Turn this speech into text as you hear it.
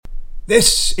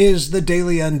This is The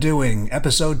Daily Undoing,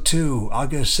 Episode 2,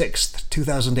 August 6th,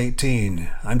 2018.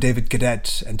 I'm David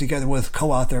Cadet, and together with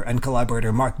co-author and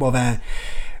collaborator Marc Bauvin,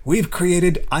 we've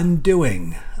created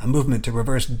Undoing, a movement to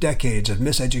reverse decades of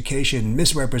miseducation,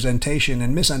 misrepresentation,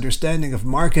 and misunderstanding of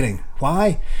marketing.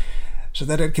 Why? So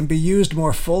that it can be used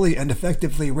more fully and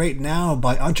effectively right now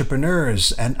by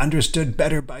entrepreneurs and understood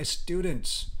better by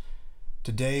students.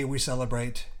 Today we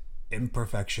celebrate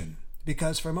imperfection.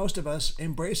 Because for most of us,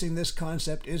 embracing this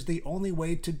concept is the only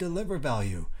way to deliver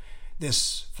value.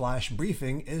 This flash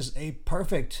briefing is a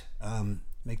perfect,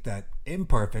 make that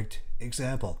imperfect,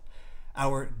 example.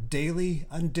 Our Daily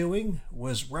Undoing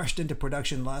was rushed into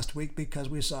production last week because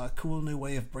we saw a cool new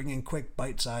way of bringing quick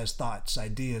bite-sized thoughts,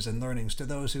 ideas, and learnings to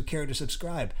those who care to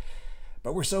subscribe.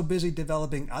 But we're so busy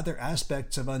developing other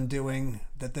aspects of Undoing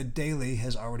that the Daily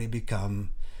has already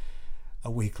become a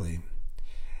weekly.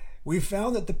 We've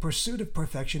found that the pursuit of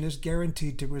perfection is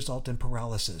guaranteed to result in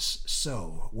paralysis,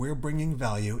 so we're bringing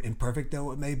value, imperfect though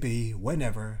it may be,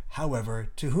 whenever, however,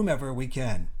 to whomever we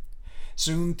can.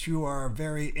 Soon, through our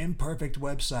very imperfect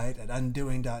website at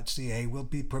undoing.ca, we'll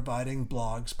be providing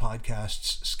blogs,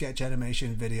 podcasts, sketch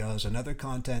animation videos, and other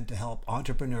content to help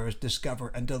entrepreneurs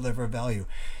discover and deliver value.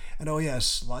 And oh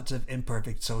yes, lots of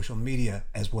imperfect social media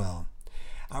as well.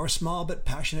 Our small but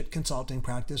passionate consulting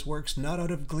practice works not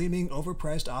out of gleaming,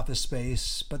 overpriced office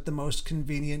space, but the most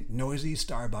convenient, noisy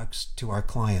Starbucks to our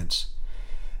clients.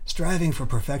 Striving for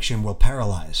perfection will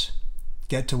paralyze.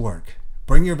 Get to work.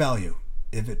 Bring your value.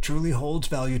 If it truly holds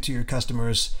value to your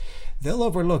customers, they'll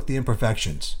overlook the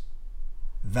imperfections.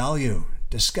 Value,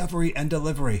 discovery, and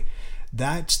delivery.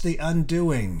 That's the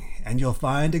undoing, and you'll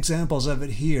find examples of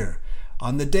it here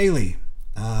on the Daily.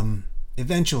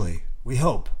 Eventually, we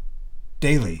hope.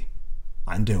 Daily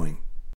Undoing.